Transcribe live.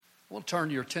I want to turn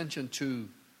your attention to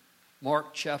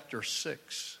Mark chapter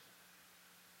 6,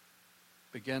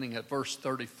 beginning at verse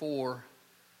 34.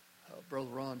 Brother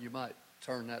Ron, you might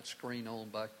turn that screen on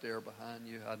back there behind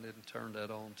you. I didn't turn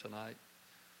that on tonight,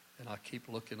 and I keep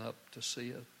looking up to see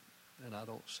it, and I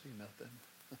don't see nothing.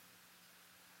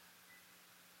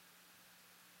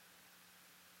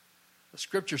 The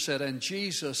scripture said, and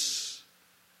Jesus,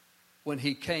 when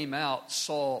he came out,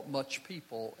 saw much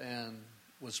people and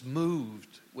was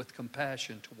moved with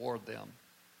compassion toward them,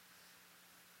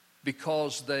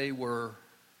 because they were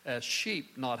as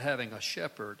sheep not having a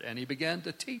shepherd, and he began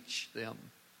to teach them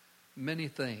many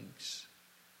things.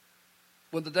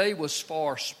 When the day was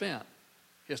far spent,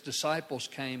 his disciples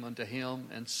came unto him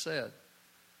and said,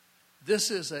 this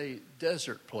is a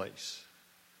desert place,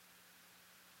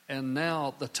 and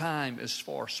now the time is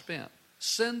far spent.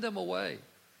 Send them away,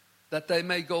 that they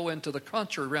may go into the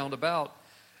country round about,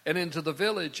 and into the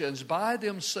village, and buy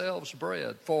themselves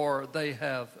bread, for they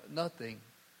have nothing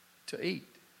to eat.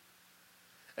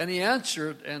 And he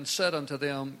answered and said unto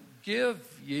them, give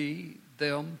ye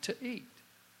them to eat.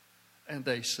 And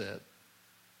they said,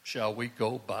 shall we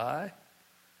go buy?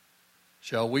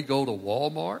 Shall we go to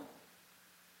Walmart,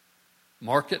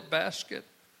 Market Basket,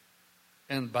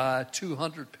 and buy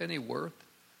 200 penny worth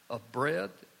of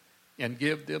bread and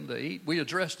give them to eat? We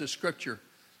addressed this scripture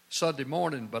Sunday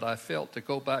morning, but I felt to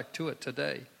go back to it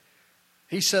today.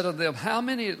 He said unto them, how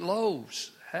many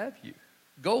loaves have you?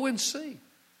 Go and see.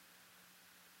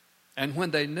 And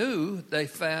when they knew, they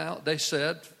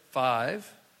said,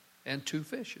 5 and 2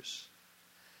 fishes.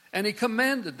 And he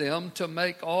commanded them to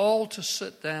make all to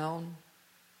sit down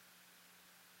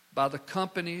by the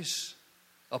companies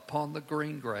upon the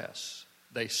green grass.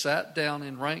 They sat down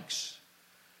in ranks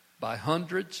by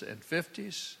hundreds and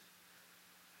fifties.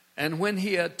 And when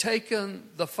he had taken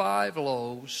the 5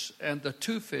 loaves and the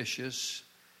 2 fishes,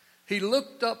 he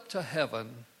looked up to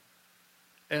heaven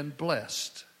and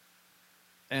blessed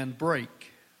and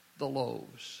brake the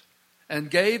loaves and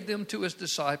gave them to his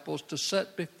disciples to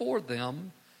set before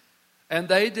them. And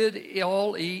they did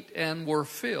all eat and were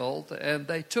filled, and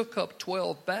they took up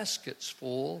 12 baskets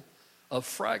full of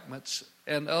fragments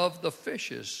and of the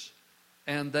fishes,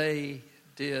 and they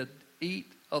did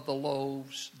eat of the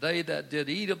loaves. They that did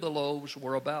eat of the loaves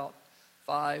were about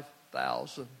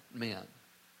 5,000 men.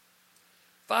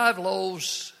 5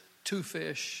 loaves, 2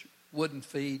 fish wouldn't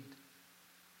feed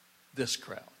this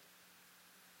crowd.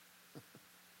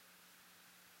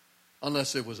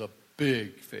 Unless it was a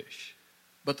big fish.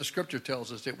 But the scripture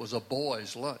tells us it was a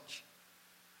boy's lunch.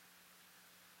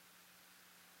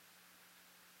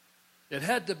 It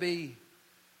had to be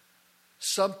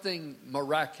something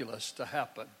miraculous to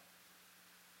happen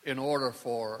in order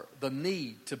for the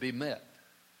need to be met.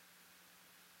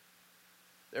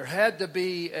 There had to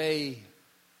be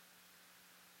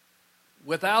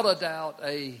without a doubt,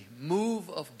 a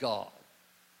move of God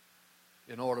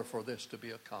in order for this to be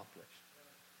accomplished.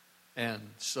 And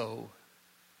so,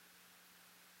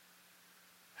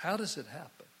 how does it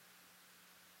happen?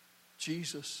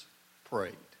 Jesus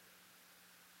prayed.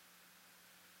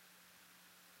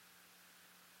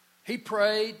 He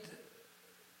prayed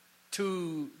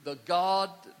to the God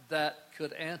that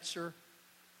could answer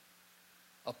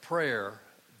a prayer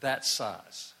that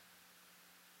size.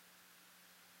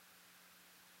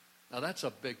 Now that's a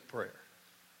big prayer.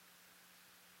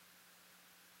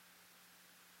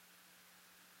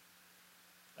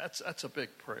 That's a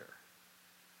big prayer.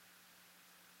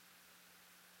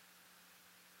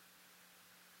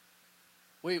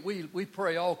 We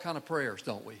pray all kind of prayers,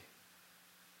 don't we?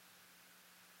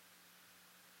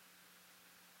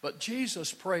 But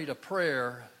Jesus prayed a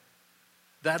prayer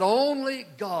that only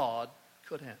God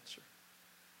could answer.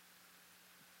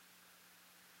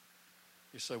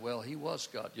 You say, well, he was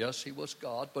God. Yes, he was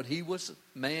God, but he was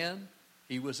man.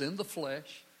 He was in the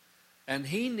flesh, and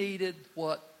he needed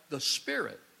what the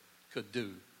Spirit could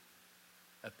do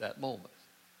at that moment.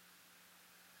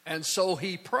 And so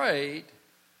he prayed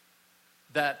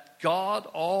that God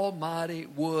Almighty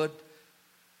would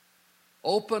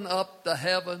open up the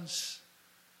heavens,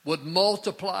 would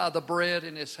multiply the bread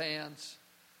in his hands.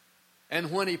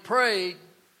 And when he prayed,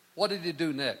 what did he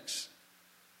do next?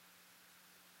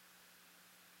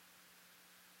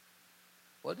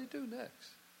 What did he do next?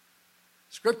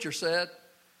 Scripture said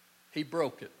he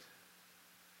broke it.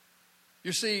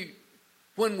 You see,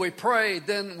 when we pray,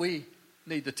 then we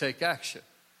need to take action.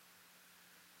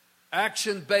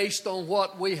 Action based on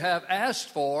what we have asked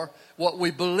for, what we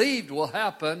believed will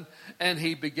happen, and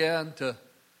he began to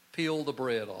peel the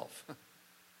bread off.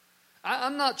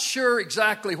 I'm not sure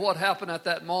exactly what happened at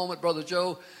that moment, Brother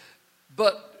Joe,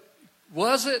 but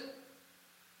was it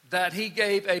that he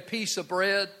gave a piece of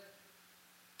bread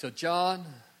to John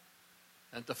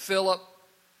and to Philip,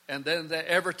 and then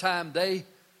every time they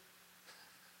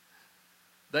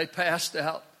passed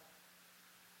out?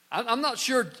 I'm not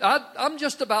sure. I'm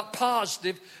just about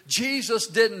positive Jesus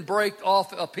didn't break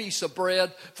off a piece of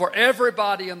bread for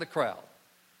everybody in the crowd.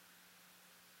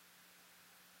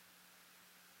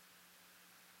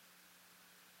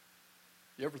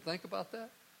 You ever think about that?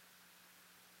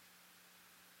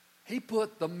 He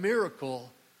put the miracle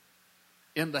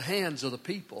in the hands of the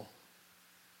people.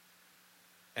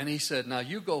 And he said, now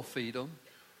you go feed them.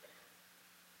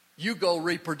 You go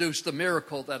reproduce the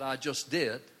miracle that I just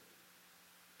did.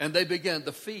 And they began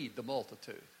to feed the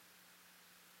multitude.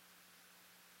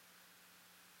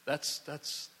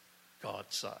 That's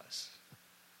God's size.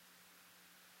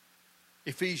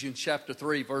 Ephesians chapter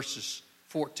 3, verses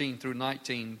 14 through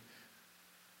 19.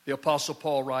 The Apostle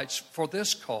Paul writes, "For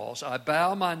this cause I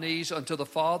bow my knees unto the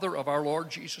Father of our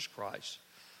Lord Jesus Christ,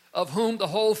 of whom the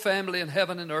whole family in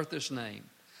heaven and earth is named,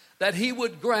 that he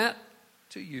would grant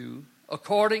to you,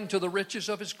 according to the riches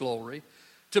of his glory,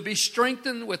 to be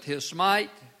strengthened with his might,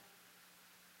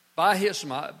 by his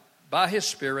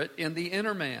Spirit in the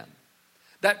inner man,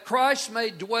 that Christ may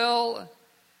dwell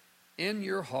in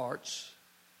your hearts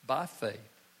by faith,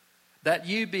 that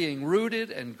you, being rooted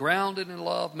and grounded in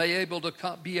love, may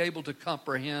be able to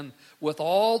comprehend with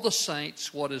all the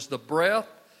saints what is the breadth,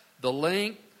 the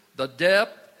length, the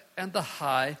depth, and the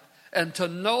height, and to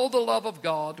know the love of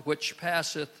God which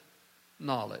passeth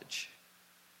knowledge.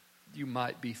 You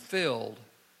might be filled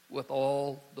with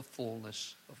all the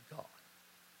fullness of God."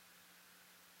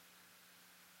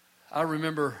 I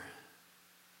remember,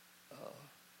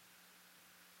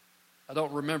 I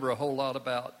don't remember a whole lot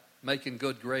about making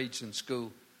good grades in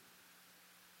school.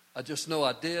 I just know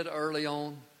I did early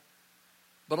on.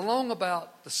 But along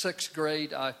about the 6th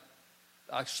grade, I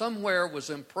somewhere was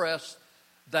impressed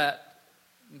that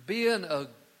being a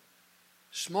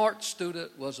smart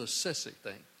student was a sissy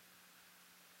thing.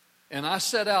 And I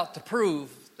set out to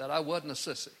prove that I wasn't a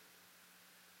sissy.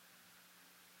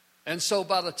 And so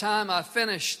by the time I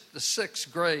finished the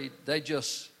 6th grade, they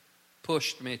just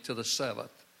pushed me to the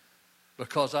 7th.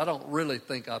 Because I don't really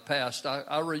think I passed.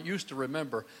 I used to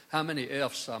remember how many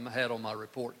F's I had on my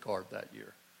report card that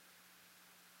year.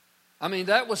 I mean,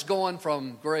 that was going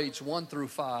from grades 1 through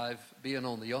 5 being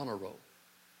on the honor roll.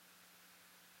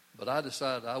 But I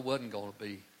decided I wasn't going to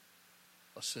be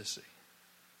a sissy.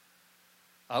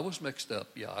 I was mixed up,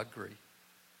 yeah, I agree.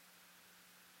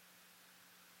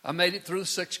 I made it through the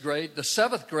 6th grade. The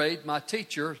 7th grade, my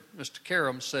teacher, Mr.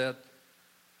 Karam, said,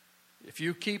 if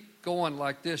you keep going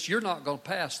like this, you're not going to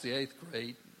pass the 8th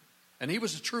grade. And he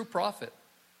was a true prophet.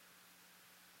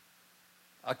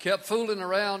 I kept fooling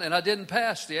around and I didn't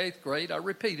pass the 8th grade. I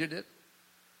repeated it.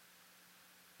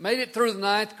 Made it through the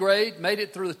 9th grade, made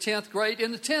it through the 10th grade.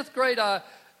 In the 10th grade, I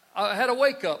had a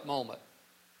wake-up moment.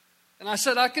 And I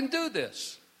said, I can do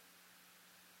this.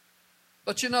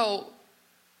 But you know,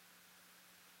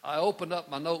 I opened up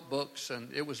my notebooks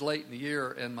and it was late in the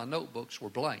year and my notebooks were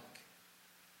blank.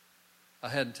 I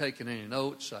hadn't taken any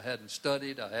notes. I hadn't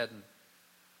studied.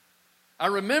 I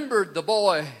remembered the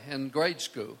boy in grade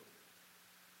school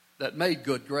that made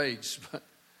good grades.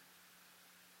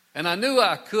 And I knew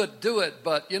I could do it,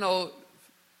 but, you know,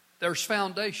 there's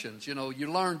foundations. You know, you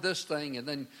learn this thing and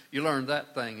then you learn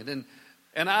that thing.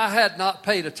 And I had not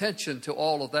paid attention to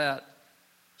all of that.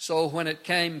 So when it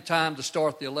came time to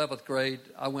start the 11th grade,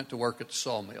 I went to work at the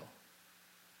sawmill.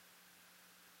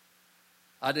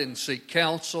 I didn't seek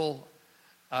counsel.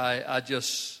 I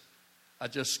just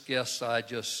guess I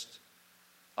just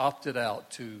opted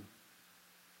out to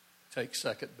take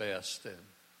second best. And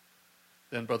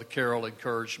then Brother Carroll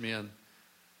encouraged me, and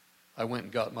I went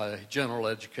and got my general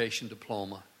education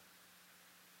diploma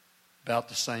about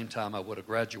the same time I would have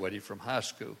graduated from high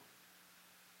school.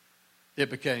 It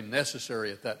became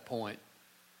necessary at that point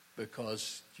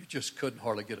because you just couldn't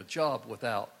hardly get a job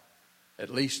without at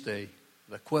least the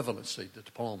equivalency, the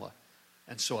diploma.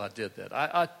 And so I did that.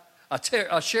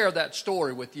 I share that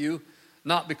story with you,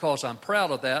 not because I'm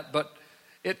proud of that, but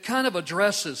it kind of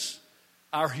addresses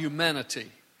our humanity.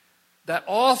 That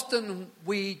often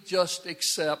we just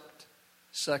accept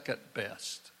second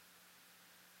best.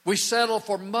 We settle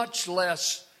for much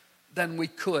less than we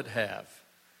could have.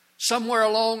 Somewhere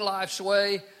along life's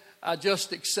way, I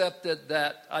just accepted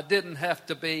that I didn't have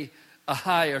to be a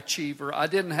high achiever. I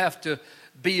didn't have to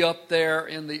be up there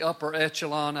in the upper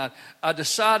echelon. I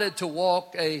decided to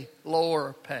walk a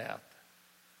lower path.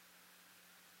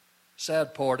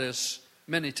 Sad part is,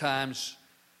 many times,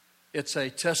 it's a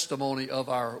testimony of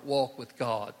our walk with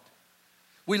God.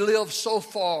 We live so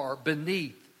far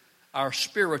beneath our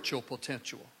spiritual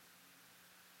potential.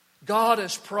 God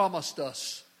has promised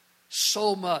us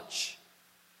so much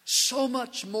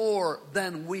more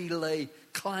than we lay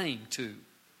claim to.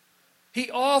 He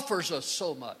offers us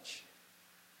so much.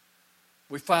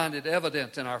 We find it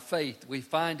evident in our faith. We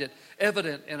find it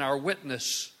evident in our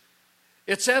witness.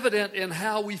 It's evident in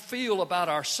how we feel about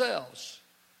ourselves.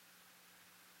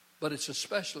 But it's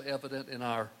especially evident in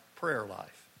our prayer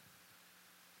life.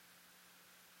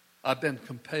 I've been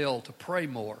compelled to pray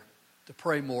more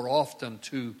often,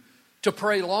 to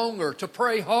pray longer, to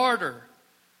pray harder.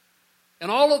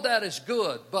 And all of that is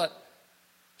good, but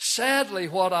sadly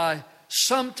what I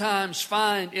sometimes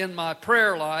find in my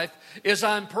prayer life is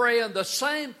I'm praying the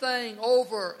same thing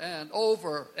over and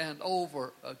over and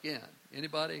over again.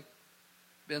 Anybody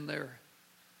been there?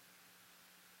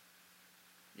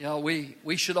 You know, we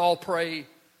should all pray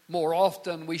more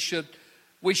often. We should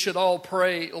all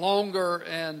pray longer,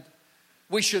 and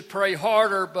we should pray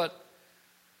harder, but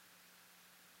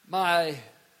my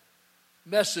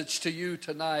message to you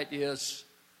tonight is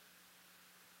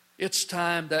it's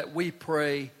time that we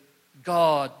pray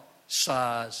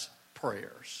God-sized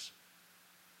prayers.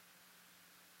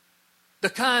 The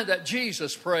kind that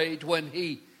Jesus prayed when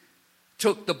He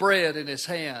took the bread in His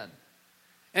hand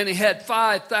and He had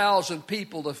 5,000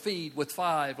 people to feed with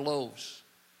 5 loaves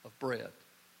of bread.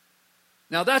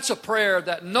 Now that's a prayer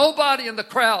that nobody in the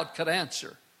crowd could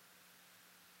answer.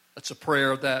 That's a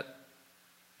prayer that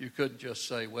you couldn't just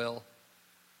say, well,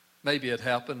 maybe it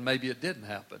happened, maybe it didn't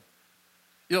happen.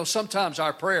 You know, sometimes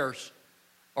our prayers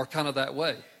are kind of that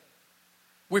way.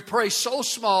 We pray so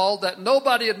small that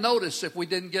nobody would notice if we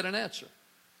didn't get an answer.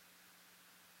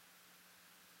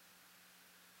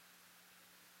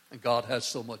 And God has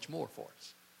so much more for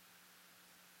us.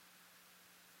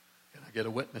 Can I get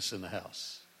a witness in the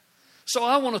house? So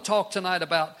I want to talk tonight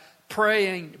about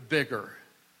praying bigger.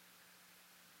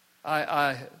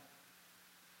 I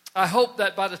hope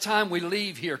that by the time we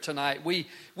leave here tonight, we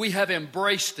have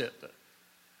embraced it.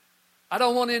 I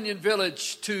don't want Indian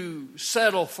Village to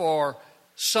settle for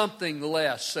something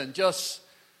less and just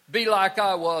be like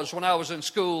I was when I was in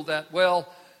school, that, well,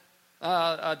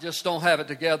 I just don't have it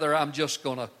together. I'm just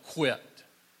going to quit.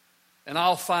 And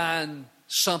I'll find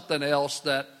something else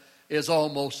that is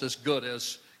almost as good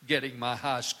as getting my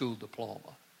high school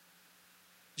diploma.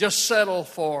 Just settle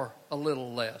for a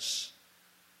little less.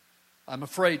 I'm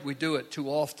afraid we do it too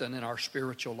often in our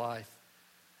spiritual life.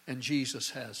 And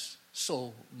Jesus has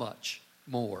so much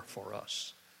more for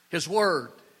us. His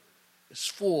word is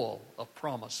full of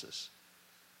promises.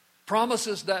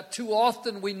 Promises that too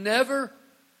often we never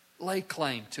lay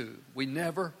claim to. We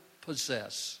never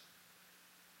possess.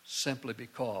 Simply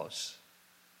because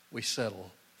we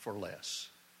settle for less.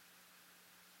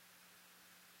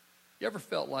 You ever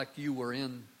felt like you were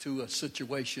into a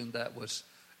situation that was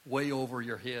way over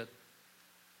your head?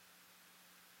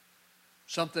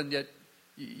 Something that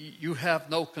you have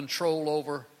no control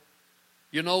over.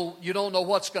 You don't know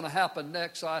what's going to happen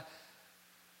next. I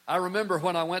remember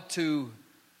when I went to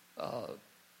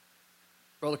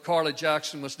Brother Carly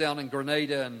Jackson was down in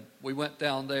Grenada, and we went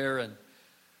down there, and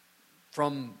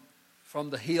from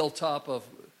the hilltop of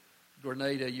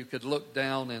Grenada you could look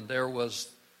down, and there was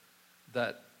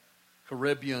that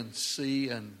Caribbean Sea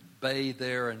and bay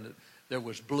there, and there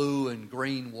was blue and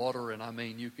green water, and I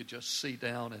mean you could just see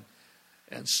down.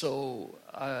 And so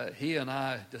he and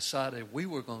I decided we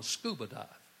were going to scuba dive.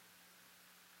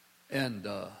 And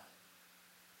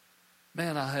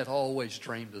man, I had always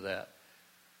dreamed of that.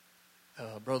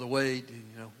 Brother Wade,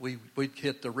 we'd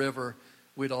hit the river.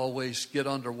 We'd always get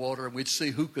underwater and we'd see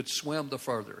who could swim the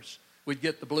furthest. We'd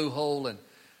get the blue hole and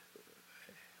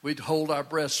we'd hold our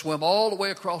breath, swim all the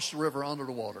way across the river under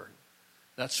the water.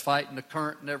 That's fighting the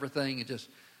current and everything.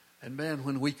 And man,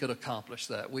 when we could accomplish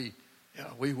that, we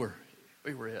were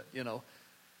it,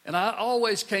 And I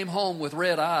always came home with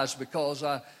red eyes because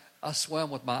I swam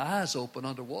with my eyes open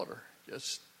underwater.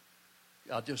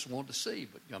 I just wanted to see.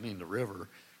 But I mean, the river,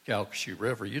 Calcasieu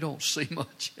River, you don't see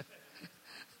much.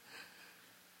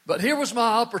 But here was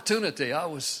my opportunity. I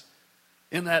was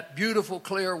in that beautiful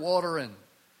clear water,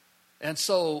 and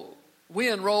so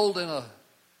we enrolled in a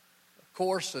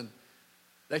course, and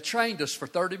they trained us for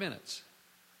 30 minutes.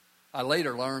 I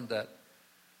later learned that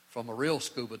from a real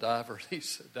scuba diver. He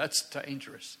said, that's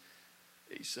dangerous.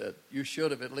 He said, you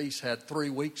should have at least had 3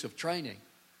 weeks of training.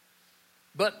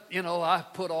 But, I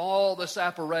put all this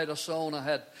apparatus on. I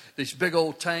had these big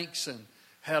old tanks and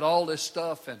had all this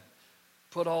stuff and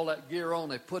put all that gear on.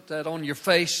 They put that on your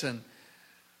face,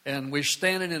 and we're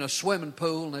standing in a swimming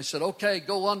pool, and they said, okay,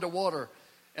 go underwater.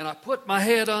 And I put my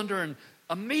head under, and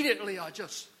immediately I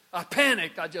just I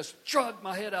panicked. I just dragged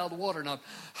my head out of the water, and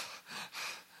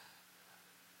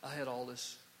I had all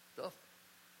this stuff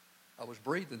I was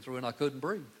breathing through, and I couldn't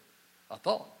breathe, I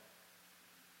thought.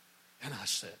 And I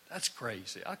said, that's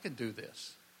crazy. I can do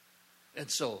this. And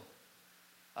so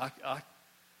I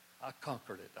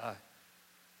conquered it.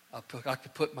 I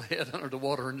could put my head under the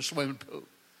water in the swimming pool.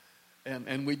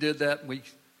 And we did that, and we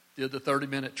did the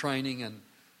 30-minute training. And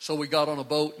so we got on a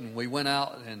boat, and we went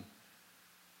out, and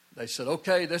they said,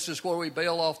 okay, this is where we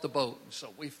bail off the boat. And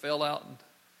so we fell out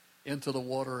into the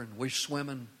water, and we're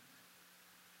swimming.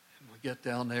 And we get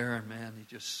down there, and man,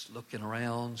 you're just looking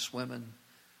around, swimming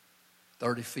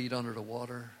 30 feet under the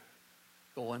water,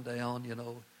 going down, you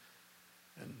know.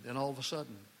 And then all of a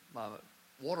sudden, my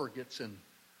water gets in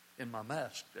my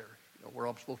mask there, you know, where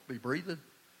I'm supposed to be breathing.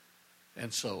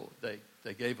 And so they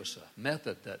gave us a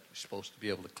method that was supposed to be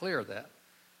able to clear that.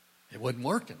 It wasn't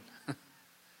working.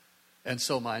 And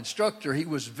so my instructor, he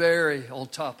was very on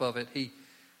top of it.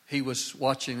 He was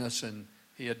watching us, and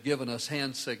he had given us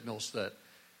hand signals that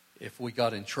if we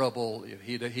got in trouble,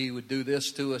 he would do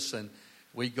this to us, and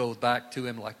we'd go back to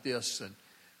him like this.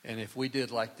 And if we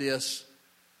did like this,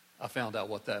 I found out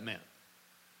what that meant.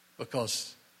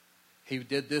 Because he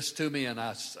did this to me, and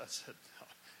I said,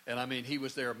 and I mean, he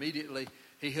was there immediately.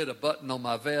 He hit a button on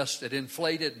my vest. It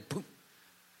inflated, and boom,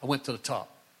 I went to the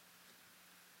top.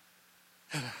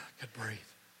 And I could breathe.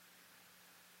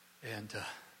 And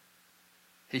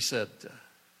he said,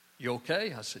 you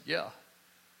okay? I said, yeah.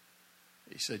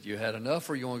 He said, you had enough,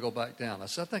 or you want to go back down? I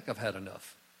said, I think I've had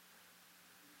enough.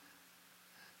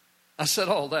 I said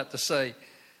all that to say,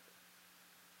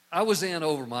 I was in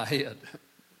over my head,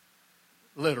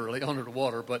 literally under the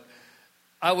water, but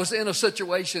I was in a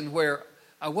situation where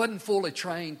I wasn't fully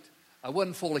trained, I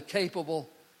wasn't fully capable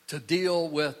to deal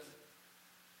with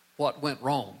what went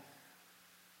wrong.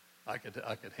 I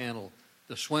could handle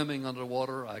the swimming under the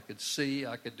water, I could see,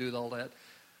 I could do all that,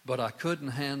 but I couldn't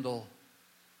handle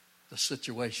the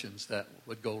situations that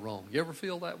would go wrong. You ever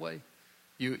feel that way?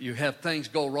 You have things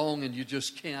go wrong and you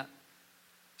just can't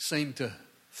seem to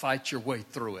fight your way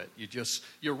through it.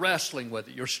 You're wrestling with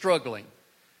it, you're struggling.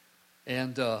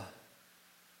 And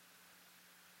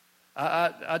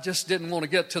I just didn't want to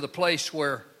get to the place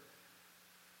where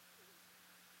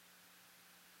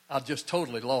I just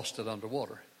totally lost it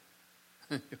underwater.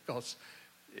 Because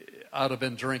I'd have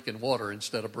been drinking water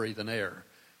instead of breathing air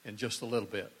in just a little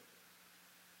bit.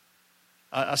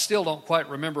 I still don't quite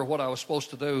remember what I was supposed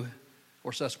to do. Of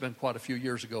course, that's been quite a few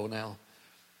years ago now.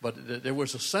 But there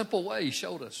was a simple way he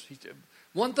showed us.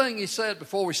 One thing he said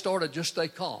before we started, just stay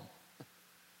calm.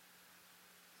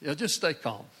 Yeah, just stay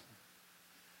calm.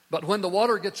 But when the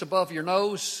water gets above your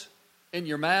nose in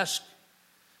your mask,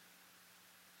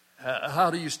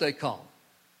 how do you stay calm?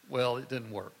 Well, it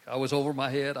didn't work. I was over my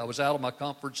head. I was out of my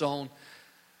comfort zone.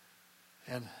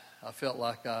 And I felt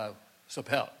like I was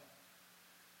about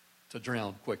to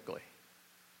drown quickly.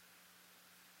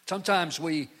 Sometimes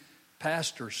we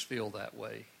pastors feel that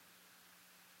way.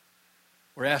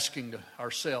 We're asking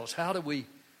ourselves, how do we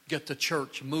get the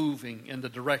church moving in the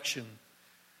direction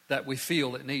that we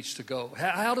feel it needs to go?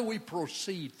 How do we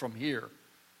proceed from here?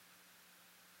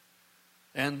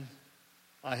 And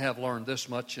I have learned this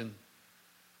much in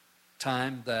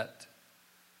time, that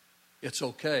it's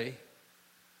okay.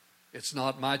 It's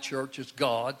not my church, it's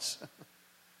God's.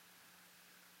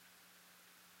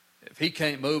 If He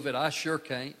can't move it, I sure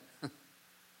can't.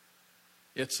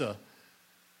 It's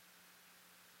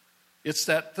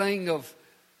that thing of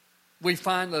we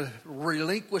finally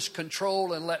relinquish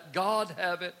control and let God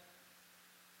have it.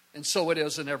 And so it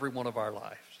is in every one of our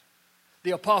lives.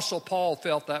 The Apostle Paul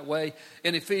felt that way.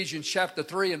 In Ephesians chapter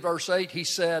 3 and verse 8, he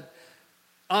said,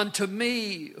 unto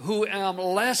me, who am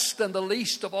less than the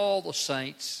least of all the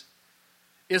saints,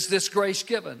 is this grace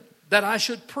given, that I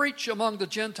should preach among the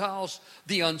Gentiles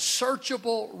the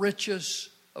unsearchable riches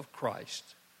of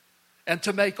Christ, and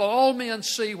to make all men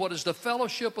see what is the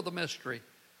fellowship of the mystery,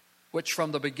 which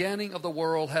from the beginning of the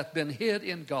world hath been hid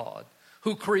in God,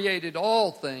 who created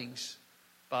all things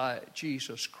by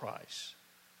Jesus Christ.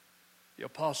 The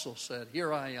apostle said,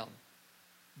 here I am,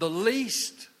 the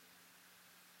least,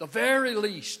 the very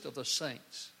least of the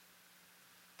saints.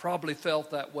 Probably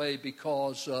felt that way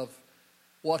because of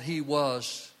what he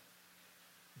was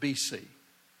BC,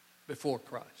 before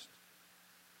Christ.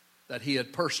 That he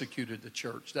had persecuted the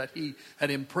church, that he had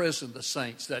imprisoned the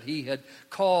saints, that he had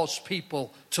caused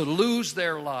people to lose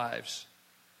their lives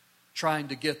trying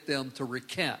to get them to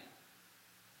recant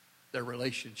their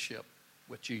relationship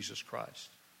with Jesus Christ.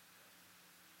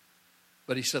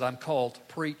 But he said, I'm called to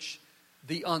preach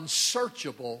the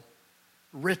unsearchable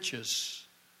riches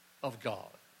of God.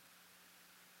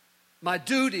 My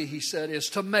duty, he said, is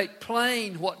to make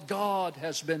plain what God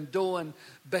has been doing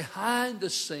behind the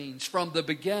scenes from the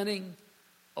beginning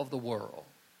of the world.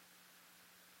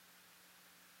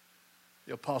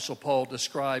 The Apostle Paul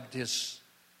described this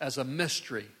as a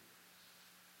mystery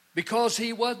because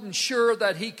he wasn't sure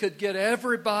that he could get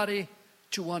everybody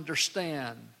to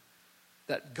understand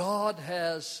that God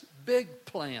has big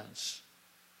plans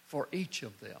for each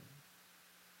of them.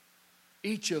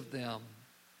 Each of them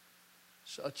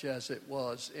such as it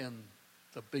was in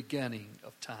the beginning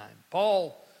of time.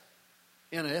 Paul,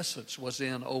 in essence, was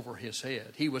in over his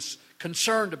head. He was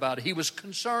concerned about it. He was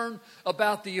concerned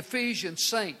about the Ephesian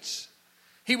saints.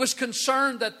 He was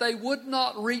concerned that they would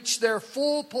not reach their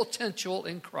full potential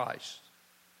in Christ.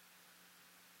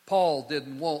 Paul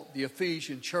didn't want the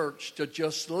Ephesian church to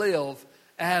just live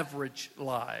average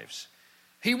lives.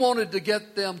 He wanted to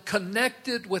get them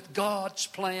connected with God's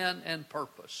plan and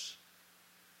purpose.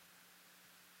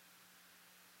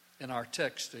 In our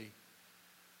text,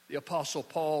 the Apostle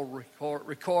Paul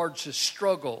records his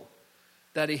struggle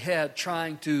that he had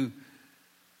trying to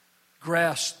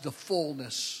grasp the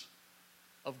fullness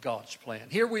of God's plan.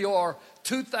 Here we are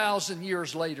 2,000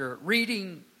 years later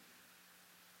reading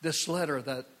this letter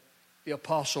that the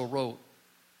Apostle wrote,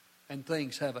 and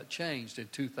things haven't changed in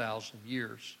 2,000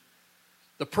 years.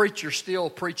 The preacher's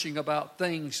still preaching about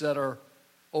things that are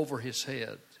over his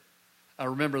head. I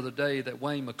remember the day that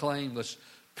Wayne McLean was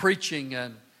preaching,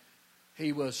 and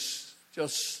he was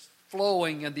just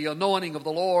flowing in the anointing of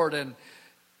the Lord, and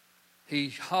he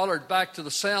hollered back to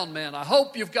the sound man, "I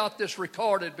hope you've got this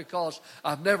recorded because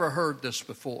I've never heard this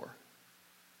before."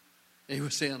 He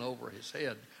was in over his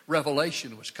head.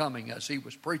 Revelation was coming as he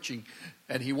was preaching,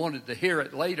 and he wanted to hear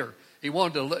it later. He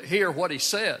wanted to hear what he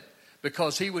said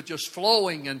because he was just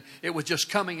flowing, and it was just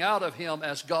coming out of him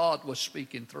as God was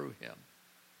speaking through him.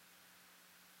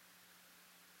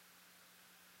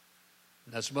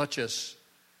 As much as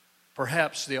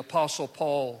perhaps the Apostle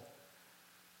Paul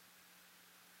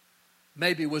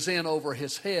maybe was in over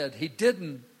his head, he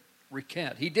didn't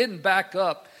recant. He didn't back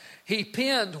up. He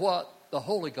penned what the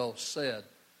Holy Ghost said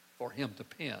for him to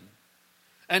pen.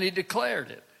 And he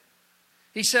declared it.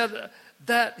 He said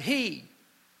that he,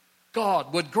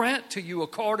 God, would grant to you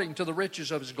according to the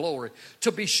riches of his glory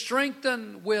to be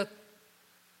strengthened with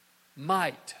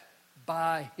might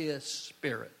by his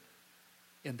Spirit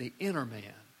in the inner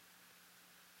man,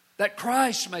 that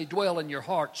Christ may dwell in your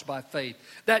hearts by faith,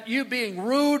 that you being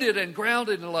rooted and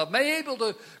grounded in love, may be able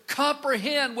to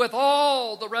comprehend with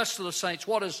all the rest of the saints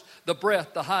what is the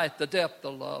breadth, the height, the depth,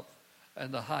 the love,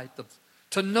 and the height of,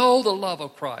 to know the love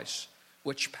of Christ,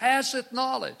 which passeth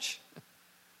knowledge.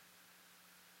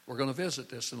 We're going to visit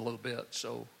this in a little bit,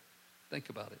 so think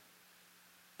about it.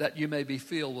 That you may be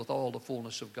filled with all the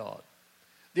fullness of God.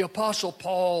 The Apostle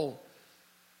Paul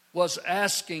was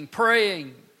asking,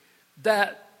 praying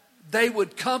that they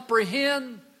would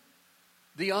comprehend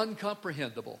the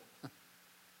incomprehensible.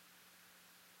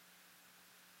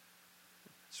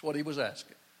 That's what he was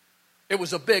asking. It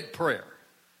was a big prayer.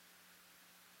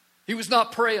 He was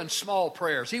not praying small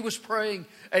prayers. He was praying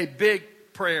a big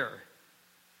prayer.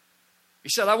 He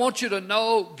said, I want you to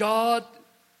know, God,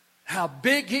 how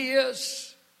big he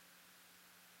is.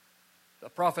 The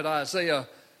prophet Isaiah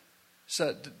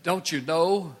said, don't you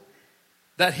know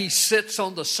that he sits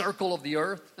on the circle of the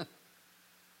earth?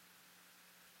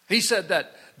 He said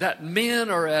that men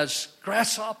are as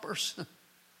grasshoppers.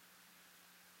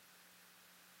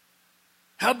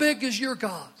 How big is your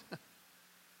God?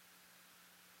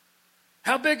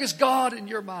 How big is God in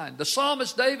your mind? The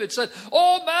psalmist David said,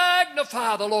 oh,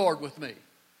 magnify the Lord with me.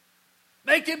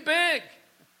 Make him big.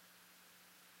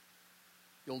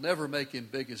 You'll never make him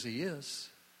big as he is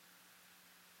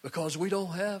because we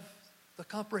don't have the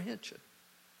comprehension.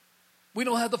 We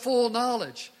don't have the full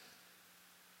knowledge.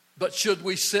 But should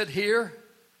we sit here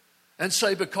and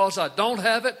say, because I don't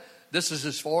have it, this is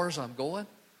as far as I'm going?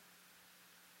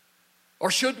 Or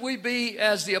should we be,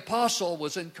 as the apostle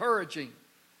was encouraging,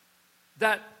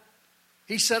 that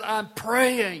he said, I'm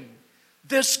praying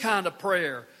this kind of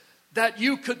prayer, that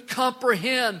you could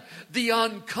comprehend the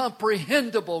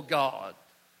uncomprehendable God,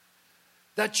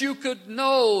 that you could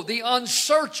know the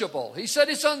unsearchable. He said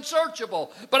it's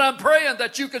unsearchable, but I'm praying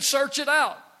that you could search it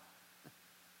out.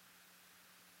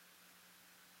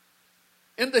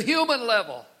 In the human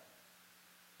level,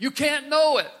 you can't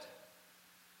know it,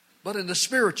 but in the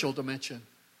spiritual dimension,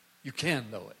 you can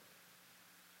know it.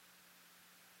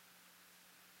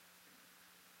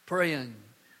 Praying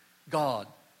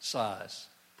God-sized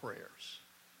prayers.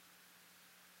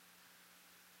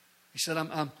 He said,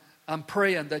 I'm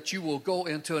praying that you will go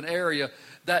into an area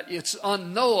that it's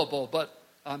unknowable, but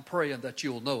I'm praying that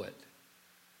you'll know it.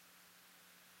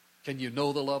 Can you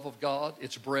know the love of God?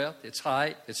 Its breadth, its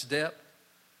height, its depth.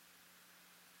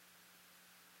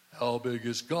 How big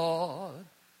is God?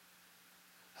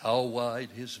 How wide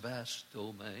His vast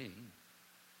domain?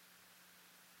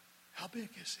 How big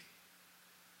is He?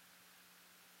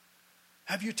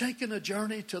 Have you taken a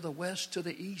journey to the west, to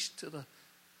the east, to the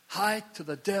height, to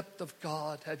the depth of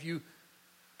God? Have you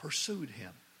pursued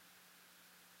Him?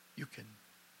 You can.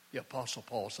 The Apostle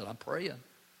Paul said, I'm praying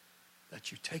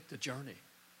that you take the journey.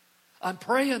 I'm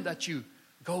praying that you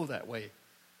go that way.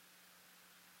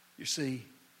 You see,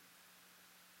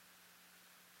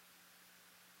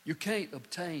 you can't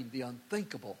obtain the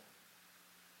unthinkable.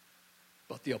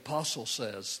 But the apostle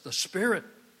says the Spirit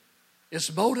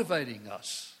is motivating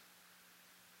us.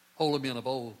 Holy men of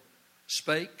old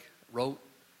spake, wrote,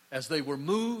 as they were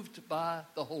moved by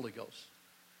the Holy Ghost.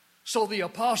 So the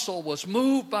apostle was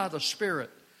moved by the Spirit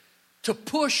to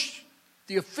push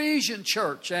the Ephesian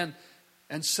church. And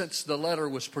since the letter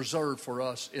was preserved for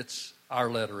us, it's our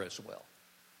letter as well.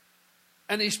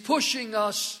 And he's pushing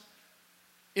us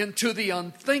into the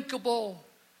unthinkable,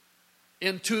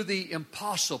 into the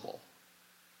impossible,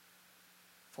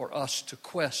 for us to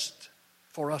quest,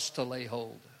 for us to lay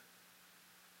hold.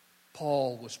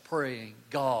 Paul was praying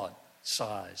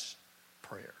God-sized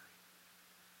prayer.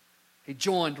 He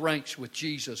joined ranks with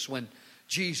Jesus when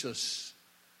Jesus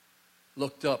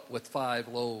looked up with 5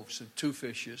 loaves and 2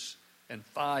 fishes and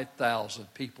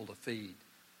 5,000 people to feed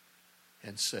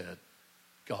and said,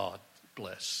 God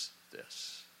bless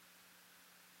this.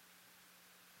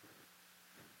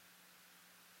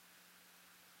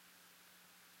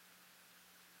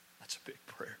 That's a big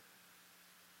prayer.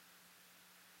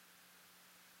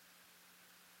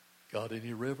 Got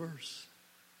any rivers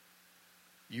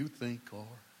you think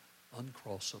are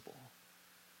uncrossable?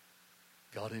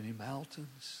 Got any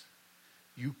mountains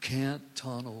you can't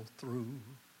tunnel through?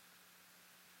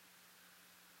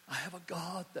 I have a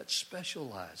God that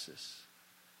specializes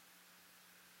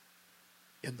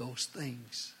in those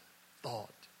things thought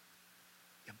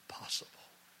impossible.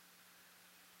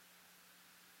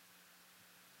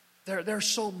 There's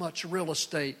so much real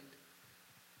estate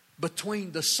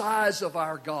between the size of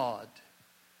our God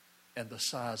and the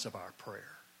size of our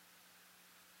prayer.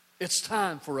 It's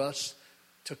time for us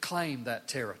to claim that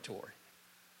territory.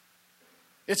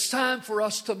 It's time for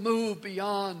us to move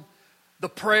beyond the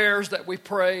prayers that we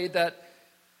pray, that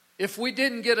if we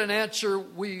didn't get an answer,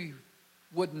 we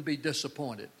wouldn't be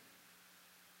disappointed.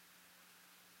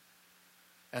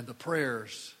 And the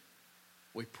prayers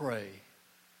we pray,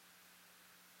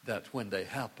 that when they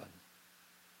happen,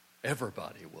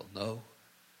 everybody will know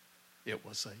it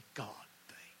was a God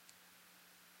thing.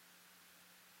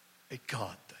 A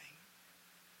God thing.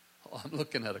 Oh, I'm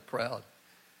looking at a crowd.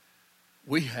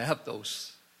 We have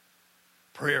those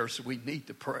prayers we need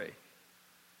to pray.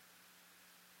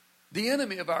 The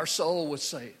enemy of our soul would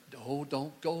say, oh,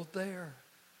 don't go there.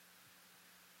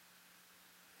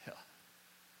 Yeah.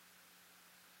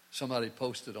 Somebody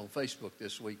posted on Facebook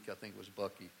this week, I think it was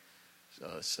Bucky,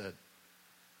 said,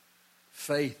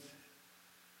 faith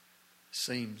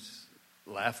seems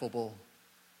laughable.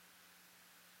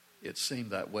 It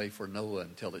seemed that way for Noah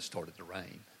until it started to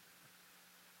rain.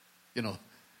 You know,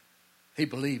 he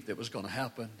believed it was going to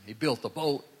happen. He built the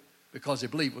boat because he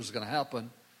believed it was going to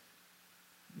happen.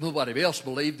 Nobody else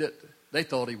believed it. They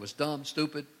thought he was dumb,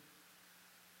 stupid.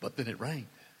 But then it rained.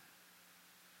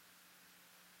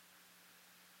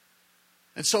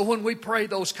 And so when we pray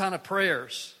those kind of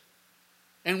prayers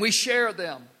and we share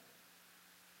them,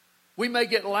 we may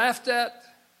get laughed at.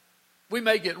 We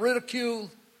may get ridiculed.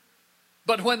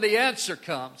 But when the answer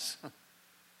comes,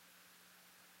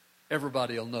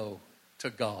 everybody will know, to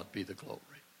God be the glory.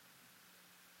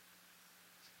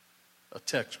 A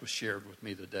text was shared with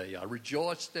me today. I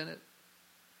rejoiced in it.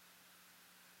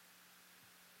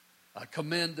 I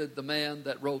commended the man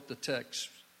that wrote the text,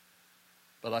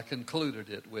 but I concluded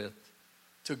it with,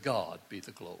 to God be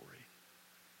the glory.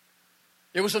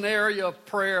 It was an area of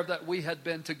prayer that we had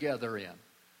been together in.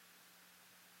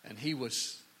 And he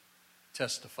was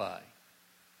testifying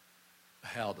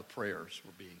how the prayers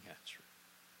were being answered.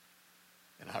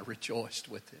 And I rejoiced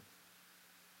with him.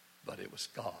 But it was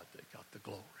God that got the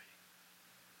glory.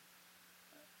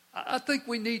 I think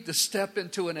we need to step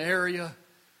into an area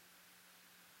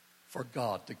for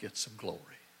God to get some glory.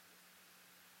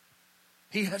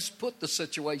 He has put the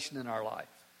situation in our life.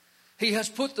 He has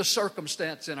put the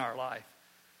circumstance in our life.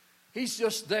 He's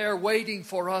just there waiting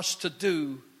for us to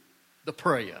do the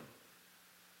praying,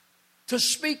 to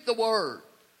speak the word,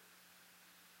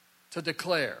 to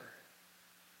declare,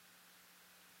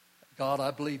 God,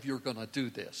 I believe you're going to do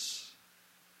this.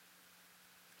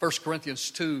 1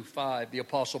 Corinthians 2:5, the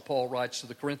Apostle Paul writes to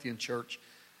the Corinthian church.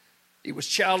 He was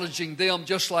challenging them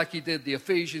just like he did the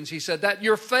Ephesians. He said that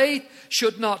your faith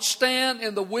should not stand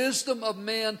in the wisdom of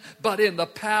men, but in the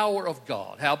power of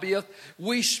God. Howbeit,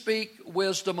 we speak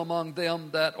wisdom among them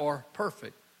that are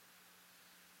perfect,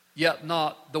 yet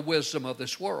not the wisdom of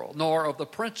this world, nor of the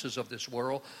princes of this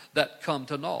world that come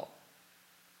to naught.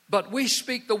 But we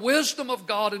speak the wisdom of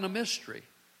God in a mystery,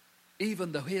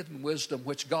 even the hidden wisdom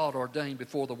which God ordained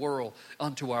before the world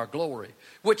unto our glory,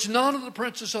 which none of the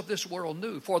princes of this world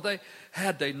knew. For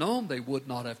had they known, they would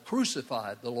not have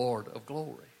crucified the Lord of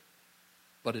glory.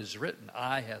 But it is written,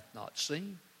 eye hath not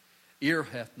seen, ear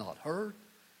hath not heard,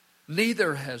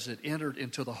 neither has it entered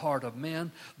into the heart of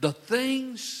man, the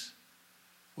things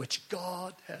which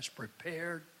God has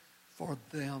prepared for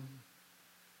them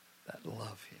that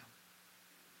love him.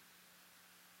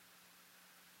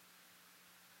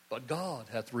 But God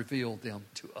hath revealed them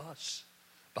to us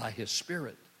by his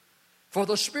Spirit. For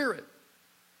the Spirit,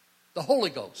 the Holy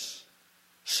Ghost,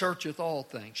 searcheth all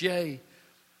things, yea,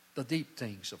 the deep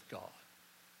things of God.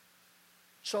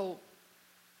 So,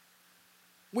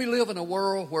 we live in a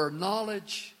world where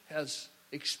knowledge has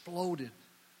exploded.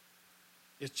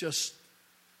 It's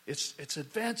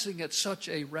advancing at such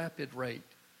a rapid rate.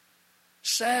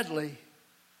 Sadly,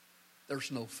 there's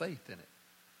no faith in it.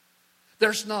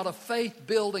 There's not a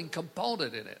faith-building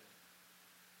component in it.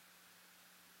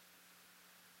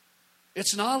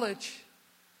 It's knowledge.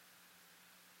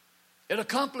 It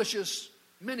accomplishes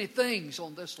many things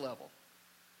on this level.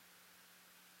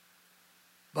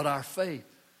 But our faith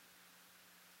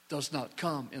does not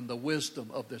come in the wisdom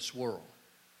of this world.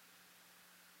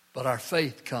 But our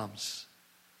faith comes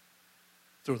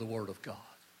through the Word of God.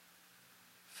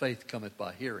 Faith cometh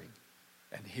by hearing,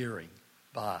 and hearing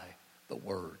by the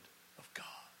Word of God.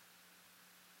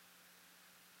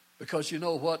 Because you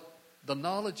know what? The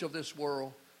knowledge of this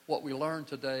world, what we learn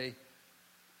today,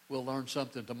 we'll learn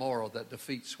something tomorrow that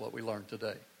defeats what we learned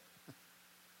today.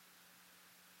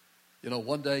 You know,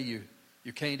 one day you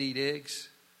can't eat eggs,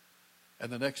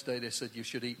 and the next day they said you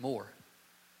should eat more.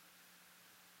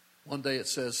 One day it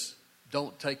says,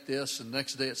 don't take this, and the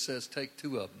next day it says, take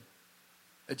 2 of them.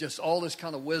 It's just all this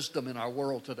kind of wisdom in our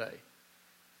world today.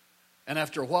 And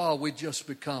after a while, we just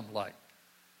become like,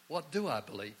 what do I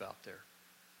believe out there?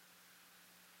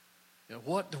 You know,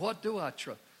 what do I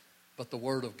trust? But the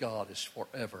Word of God is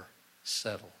forever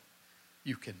settled.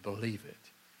 You can believe it.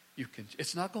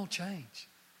 It's not going to change.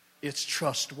 It's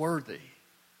trustworthy.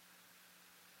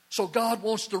 So God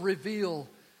wants to reveal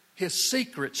his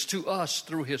secrets to us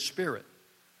through his Spirit.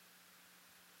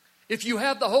 If you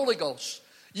have the Holy Ghost,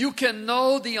 you can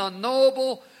know the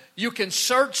unknowable, you can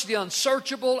search the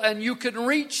unsearchable, and you can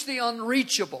reach the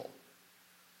unreachable.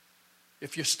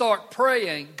 If you start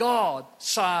praying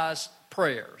God-sized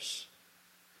prayers.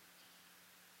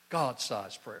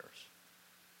 God-sized prayers.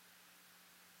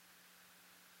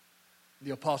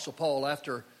 The Apostle Paul,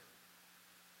 after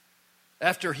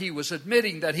he was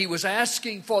admitting that he was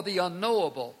asking for the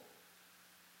unknowable,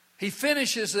 he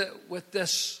finishes it with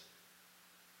this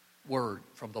word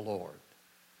from the Lord.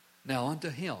 Now unto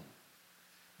him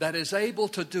that is able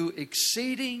to do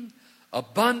exceeding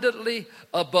abundantly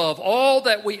above all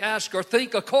that we ask or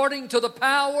think, according to the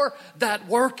power that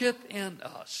worketh in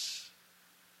us.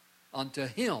 Unto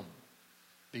him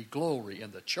be glory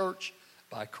in the church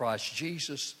by Christ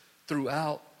Jesus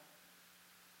throughout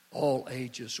all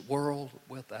ages, world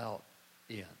without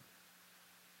end.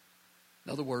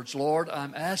 In other words, Lord,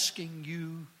 I'm asking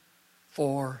you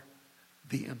for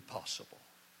the impossible.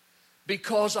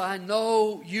 Because I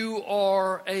know you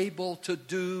are able to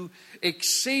do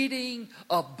exceeding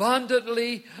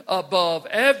abundantly above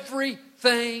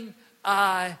everything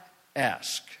I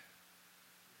ask.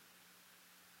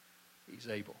 He's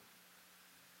able.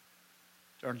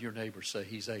 Turn to your neighbor and say,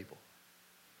 he's able.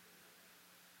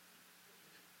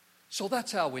 So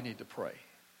that's how we need to pray.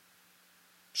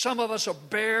 Some of us are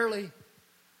barely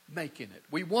making it.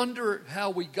 We wonder how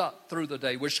we got through the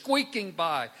day. We're squeaking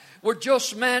by. We're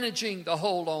just managing to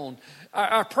hold on.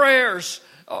 Our prayers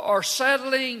are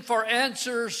settling for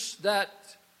answers that,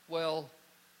 well,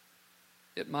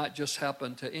 it might just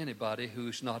happen to anybody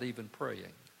who's not even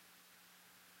praying.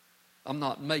 I'm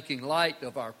not making light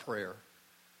of our prayer.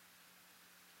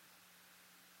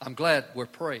 I'm glad we're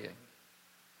praying.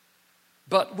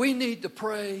 But we need to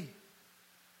pray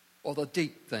for the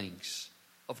deep things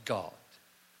of God.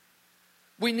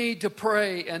 We need to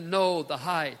pray and know the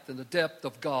height and the depth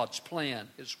of God's plan,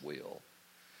 his will.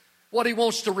 What he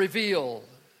wants to reveal,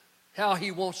 how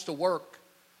he wants to work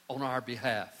on our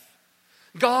behalf.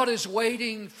 God is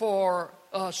waiting for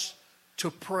us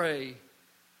to pray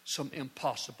some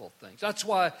impossible things. That's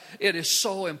why it is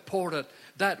so important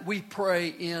that we pray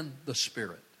in the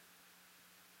Spirit.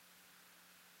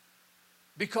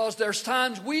 Because there's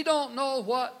times we don't know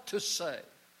what to say.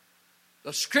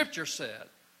 The Scripture said,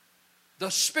 the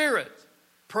Spirit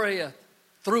prayeth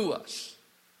through us.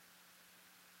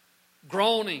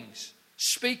 Groanings,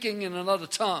 speaking in another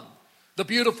tongue. The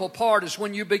beautiful part is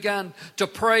when you begin to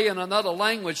pray in another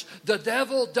language, the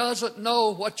devil doesn't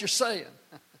know what you're saying.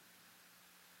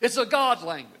 It's a God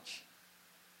language.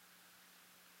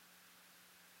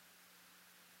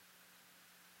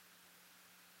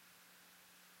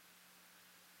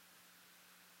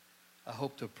 I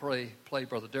hope to play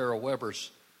Brother Darrell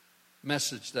Weber's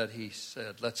message that he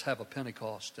said, let's have a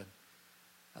Pentecost. And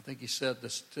I think he said the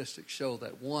statistics show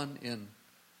that 1 in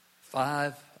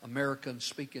 5 Americans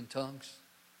speak in tongues.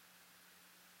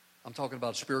 I'm talking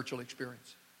about a spiritual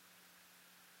experience.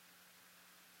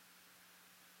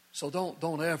 So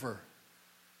don't ever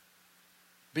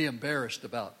be embarrassed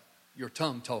about your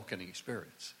tongue talking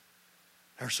experience.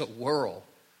 There's a world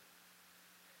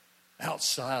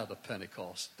outside of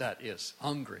Pentecost that is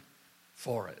hungry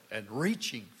for it and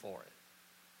reaching for it.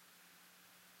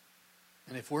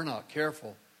 And if we're not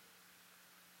careful,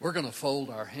 we're going to fold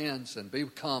our hands and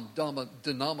become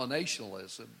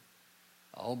denominationalism.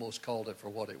 I almost called it for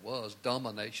what it was,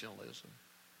 dominationalism.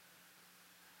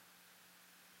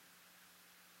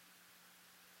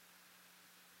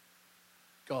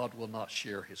 God will not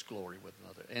share His glory with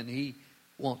another. And He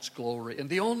wants glory. And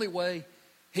the only way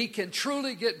He can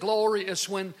truly get glory is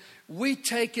when we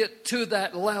take it to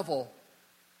that level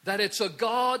that it's a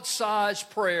God-sized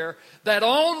prayer that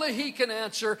only He can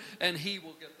answer and He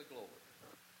will get the glory.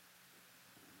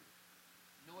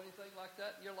 You know anything like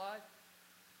that in your life?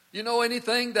 You know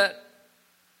anything that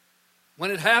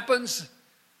when it happens,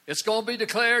 it's going to be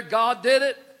declared God did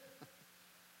it?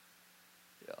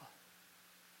 Yeah.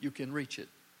 You can reach it.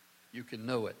 You can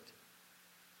know it.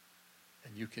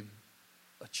 And you can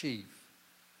achieve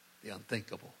the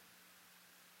unthinkable.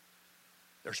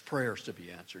 There's prayers to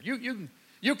be answered.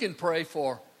 You can pray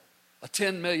for a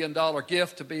 $10 million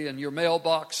gift to be in your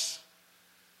mailbox.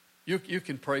 You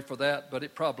can pray for that, but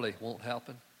it probably won't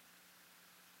happen.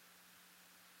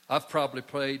 I've probably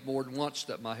prayed more than once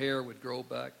that my hair would grow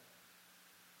back.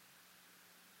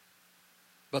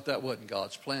 But that wasn't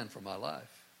God's plan for my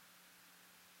life.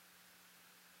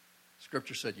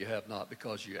 Scripture said you have not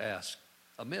because you ask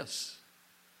amiss.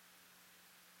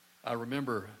 I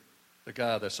remember the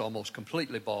guy that's almost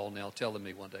completely bald now telling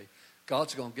me one day,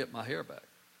 God's going to get my hair back.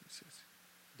 He says,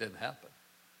 it didn't happen.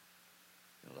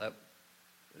 That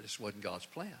just wasn't God's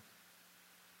plan.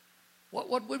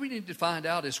 What we need to find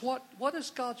out is what is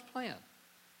God's plan?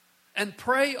 And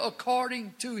pray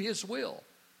according to His will.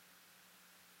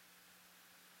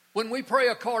 When we pray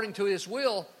according to His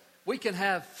will, we can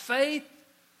have faith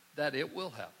that it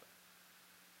will happen.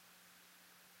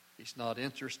 He's not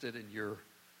interested in your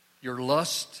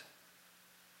lust,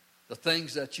 the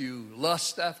things that you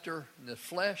lust after in the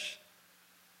flesh.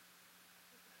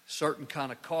 Certain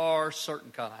kind of car,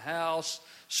 certain kind of house,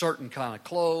 certain kind of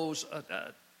clothes.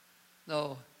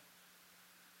 No.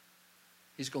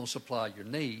 He's going to supply your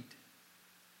need.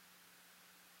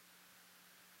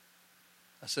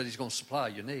 I said He's going to supply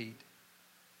your need.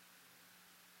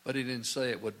 But He didn't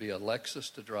say it would be a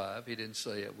Lexus to drive. He didn't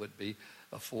say it would be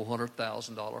a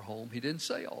 $400,000 home. He didn't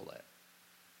say all that.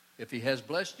 If He has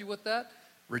blessed you with that,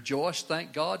 rejoice,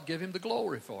 thank God, give Him the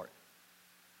glory for it.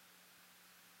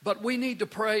 But we need to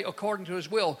pray according to His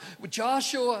will.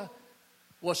 Joshua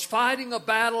was fighting a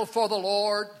battle for the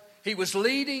Lord. He was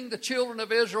leading the children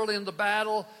of Israel in the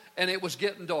battle, and it was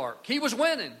getting dark. He was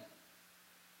winning,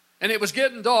 and it was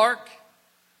getting dark.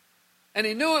 And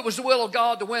he knew it was the will of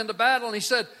God to win the battle. And he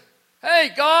said,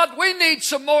 hey, God, we need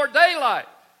some more daylight.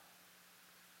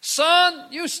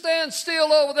 Sun, you stand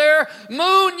still over there.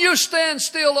 Moon, you stand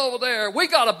still over there. We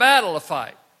got a battle to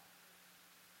fight.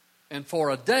 And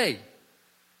for a day,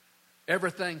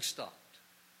 everything stopped.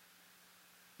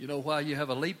 You know why you have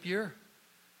a leap year?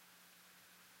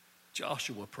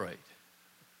 Joshua prayed.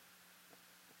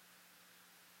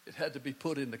 It had to be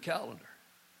put in the calendar.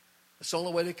 That's the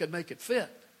only way they could make it fit.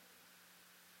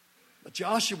 But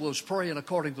Joshua was praying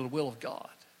according to the will of God.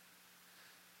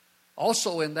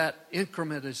 Also in that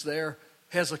increment is there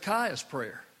Hezekiah's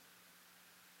prayer.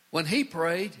 When he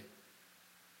prayed, the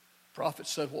prophet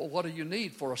said, well, what do you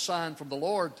need for a sign from the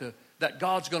Lord that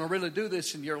God's going to really do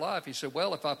this in your life? He said,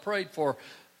 well, if I prayed for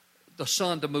the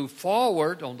sun to move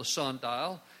forward on the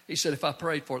sundial, he said, if I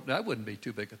prayed for it, that wouldn't be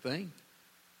too big a thing.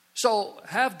 So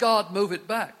have God move it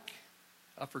back.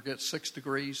 I forget, 6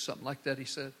 degrees, something like that, he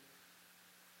said.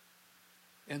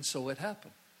 And so it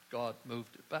happened. God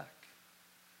moved it back.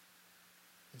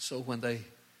 And so when they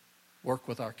work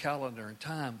with our calendar and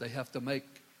time, they have to make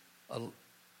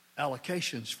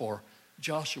allocations for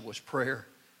Joshua's prayer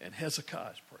and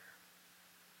Hezekiah's prayer.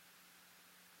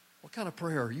 What kind of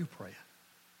prayer are you praying?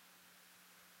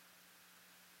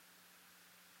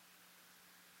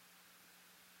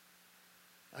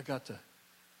 I got to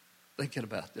thinking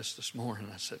about this morning.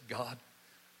 I said, God,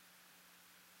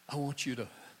 I want you to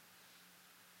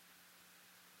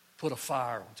put a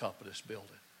fire on top of this building.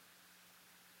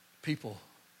 People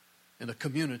in the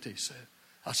community said,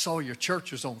 I saw your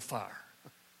church was on fire.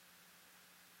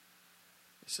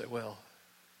 They said, well,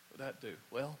 what would that do?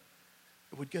 Well,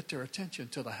 it would get their attention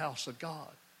to the house of God,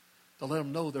 to let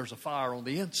them know there's a fire on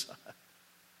the inside.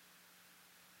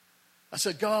 I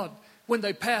said, God, when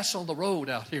they pass on the road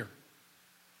out here,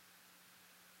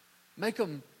 make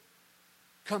them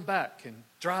come back and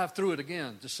drive through it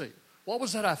again to see. What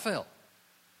was that I felt?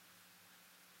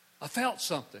 I felt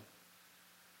something.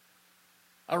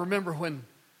 I remember when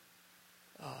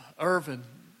Irv and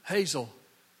Hazel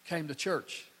came to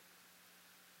church.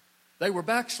 They were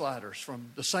backsliders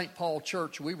from the St. Paul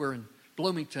Church. We were in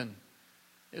Bloomington.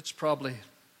 It's probably,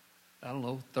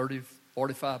 30,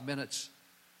 45 minutes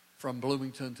from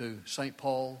Bloomington to St.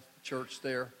 Paul Church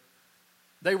there.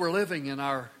 They were living in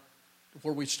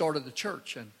where we started the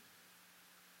church, and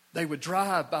they would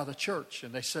drive by the church,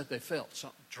 and they said they felt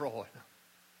something drawing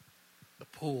the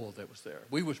pull that was there.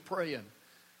 We was praying,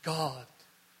 God,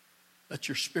 let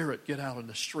your Spirit get out in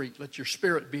the street. Let your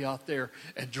Spirit be out there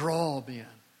and draw them in.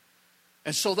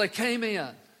 And so they came in,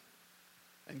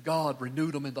 and God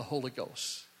renewed them in the Holy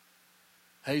Ghost.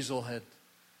 Hazel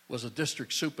was a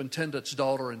district superintendent's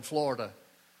daughter in Florida,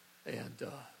 and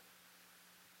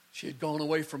she had gone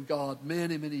away from God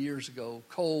many, many years ago,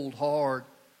 cold, hard.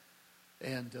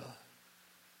 And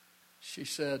she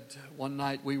said one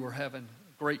night we were having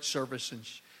a great service, and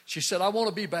she said, I want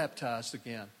to be baptized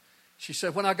again. She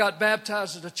said, when I got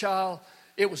baptized as a child,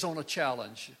 it was on a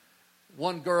challenge.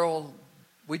 One girl,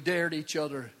 we dared each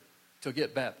other to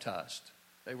get baptized.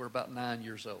 They were about 9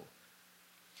 years old.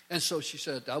 And so she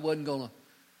said, I wasn't going to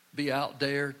be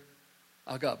outdared.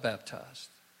 I got baptized.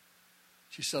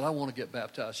 She said, I want to get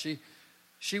baptized.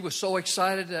 She was so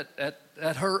excited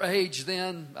at her age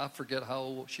then. I forget how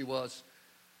old she was.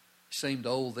 She seemed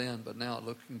old then, but now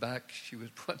looking back, she was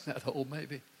wasn't that old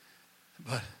maybe.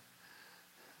 But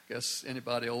I guess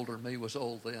anybody older than me was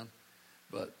old then.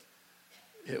 But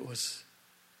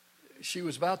she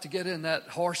was about to get in that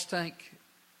horse tank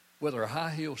with her high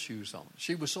heel shoes on.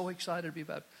 She was so excited to be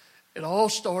baptized. It all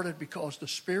started because the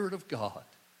Spirit of God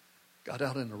got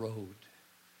out in the road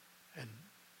and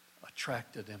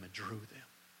attracted them and drew them.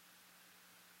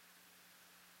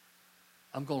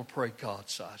 I'm going to pray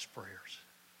God-sized prayers.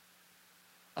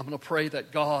 I'm going to pray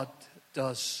that God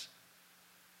does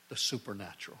the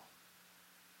supernatural.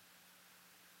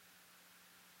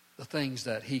 The things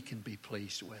that He can be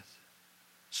pleased with.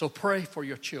 So pray for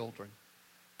your children.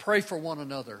 Pray for one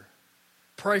another.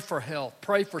 Pray for health.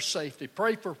 Pray for safety.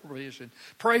 Pray for provision.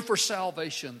 Pray for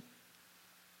salvation.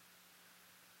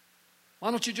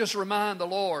 Why don't you just remind the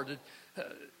Lord,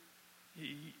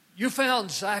 you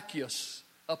found Zacchaeus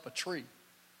up a tree.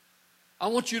 I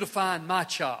want you to find my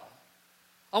child.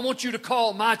 I want you to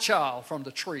call my child from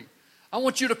the tree. I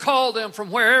want you to call them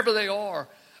from wherever they are.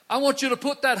 I want you to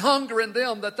put that hunger in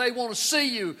them that they want to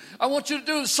see you. I want you to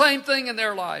do the same thing in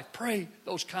their life. Pray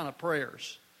those kind of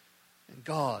prayers. And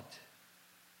God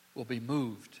will be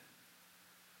moved.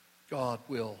 God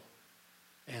will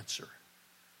answer.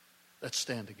 Let's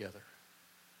stand together.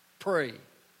 Pray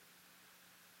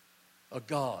a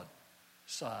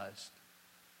God-sized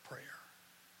prayer.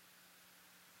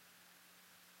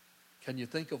 Can you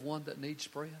think of one that needs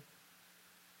praying?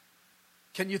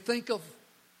 Can you think of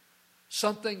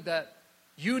something that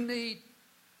you need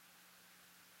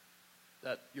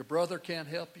that your brother can't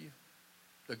help you?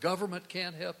 The government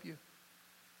can't help you?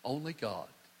 Only God.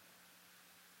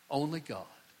 Only God.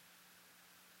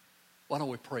 Why don't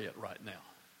we pray it right now?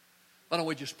 Why don't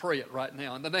we just pray it right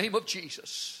now in the name of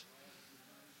Jesus?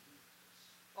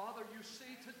 Father, you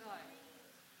see tonight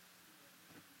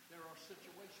there are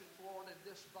situations, Lord, in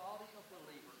this body of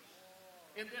believers,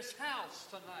 in this house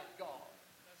tonight, God,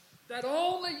 that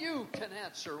only you can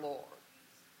answer, Lord.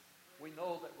 We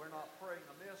know that we're not praying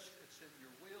amiss. It's in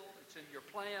your will. It's in your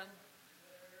plan.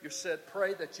 You said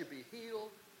pray that you be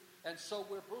healed. And so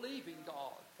we're believing,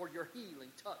 God, for your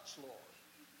healing touch, Lord.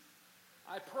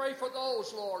 I pray for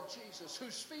those, Lord Jesus,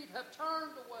 whose feet have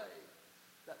turned away,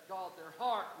 that, God, their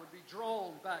heart would be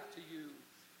drawn back to you.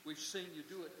 We've seen you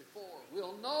do it before.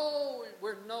 We're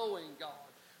knowing, God.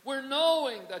 We're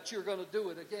knowing that you're going to do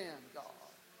it again, God.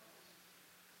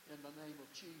 In the name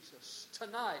of Jesus.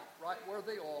 Tonight, right where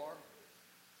they are,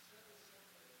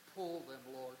 pull them,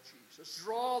 Lord Jesus.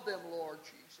 Draw them, Lord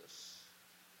Jesus.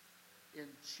 In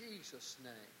Jesus'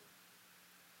 name.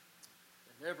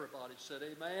 And everybody said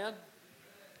amen.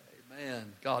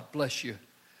 Amen. God bless you.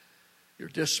 You're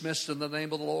dismissed in the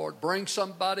name of the Lord. Bring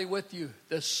somebody with you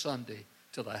this Sunday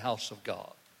to the house of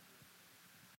God.